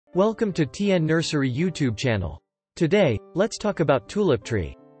Welcome to TN Nursery YouTube channel. Today, let's talk about tulip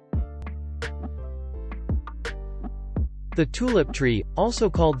tree. The tulip tree, also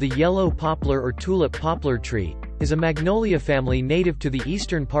called the yellow poplar or tulip poplar tree, is a magnolia family native to the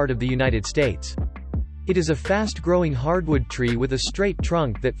eastern part of the United States. It is a fast-growing hardwood tree with a straight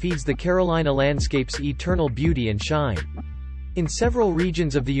trunk that feeds the Carolina landscape's eternal beauty and shine. In several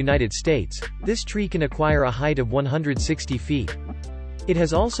regions of the United States, this tree can acquire a height of 160 feet. It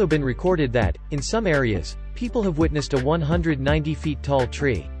has also been recorded that, in some areas, people have witnessed a 190 feet tall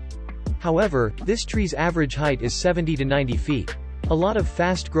tree. However, this tree's average height is 70 to 90 feet. A lot of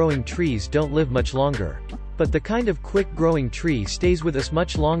fast-growing trees don't live much longer. But the kind of quick-growing tree stays with us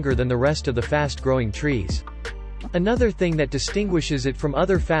much longer than the rest of the fast-growing trees. Another thing that distinguishes it from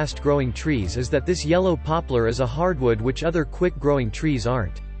other fast-growing trees is that this yellow poplar is a hardwood which other quick-growing trees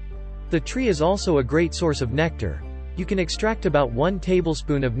aren't. The tree is also a great source of nectar. You can extract about 1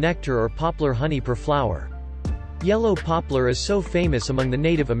 tablespoon of nectar or poplar honey per flower. Yellow poplar is so famous among the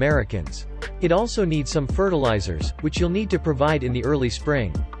Native Americans. It also needs some fertilizers, which you'll need to provide in the early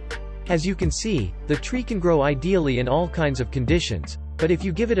spring. As you can see, the tree can grow ideally in all kinds of conditions, but if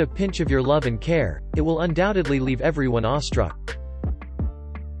you give it a pinch of your love and care, it will undoubtedly leave everyone awestruck.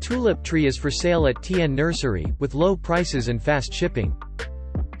 Tulip tree is for sale at TN Nursery, with low prices and fast shipping.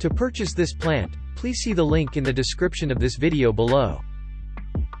 To purchase this plant, please see the link in the description of this video below.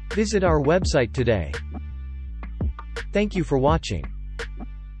 Visit our website today. Thank you for watching.